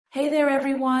Hey there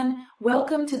everyone,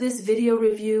 welcome to this video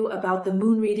review about the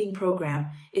moon reading program.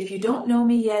 If you don't know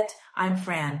me yet, I'm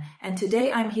Fran, and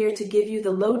today I'm here to give you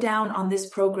the lowdown on this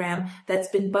program that's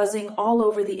been buzzing all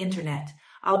over the internet.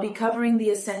 I'll be covering the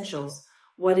essentials,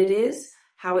 what it is,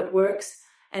 how it works,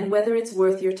 and whether it's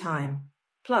worth your time.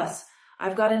 Plus,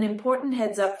 I've got an important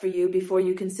heads up for you before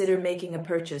you consider making a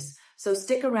purchase, so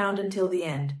stick around until the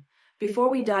end.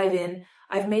 Before we dive in,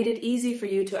 I've made it easy for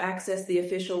you to access the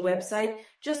official website.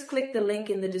 Just click the link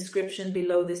in the description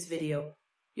below this video.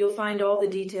 You'll find all the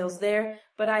details there,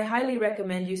 but I highly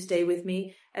recommend you stay with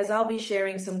me as I'll be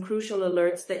sharing some crucial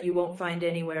alerts that you won't find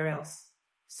anywhere else.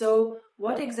 So,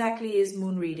 what exactly is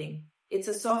moon reading? It's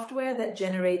a software that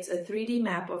generates a 3D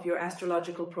map of your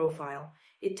astrological profile.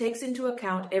 It takes into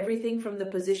account everything from the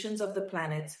positions of the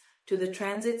planets to the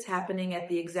transits happening at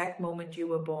the exact moment you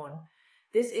were born.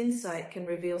 This insight can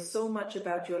reveal so much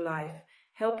about your life,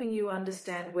 helping you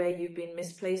understand where you've been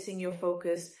misplacing your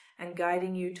focus and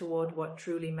guiding you toward what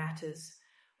truly matters.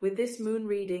 With this moon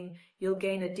reading, you'll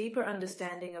gain a deeper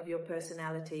understanding of your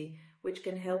personality, which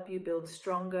can help you build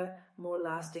stronger, more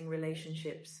lasting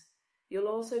relationships. You'll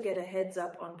also get a heads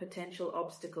up on potential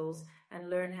obstacles and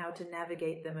learn how to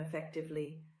navigate them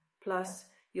effectively. Plus,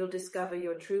 you'll discover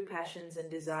your true passions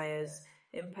and desires,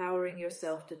 empowering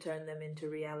yourself to turn them into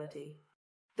reality.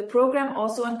 The program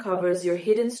also uncovers your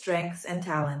hidden strengths and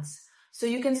talents, so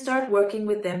you can start working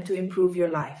with them to improve your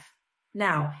life.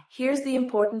 Now, here's the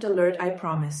important alert I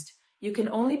promised. You can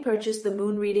only purchase the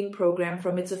moon reading program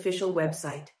from its official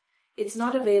website. It's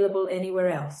not available anywhere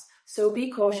else, so be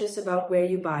cautious about where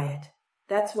you buy it.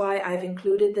 That's why I've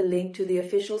included the link to the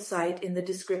official site in the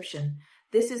description.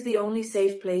 This is the only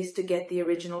safe place to get the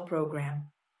original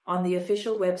program. On the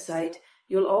official website,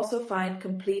 you'll also find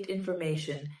complete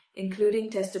information, including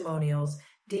testimonials,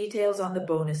 details on the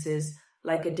bonuses,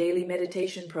 like a daily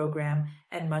meditation program,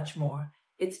 and much more.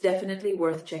 It's definitely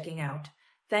worth checking out.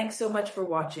 Thanks so much for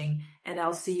watching, and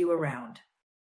I'll see you around.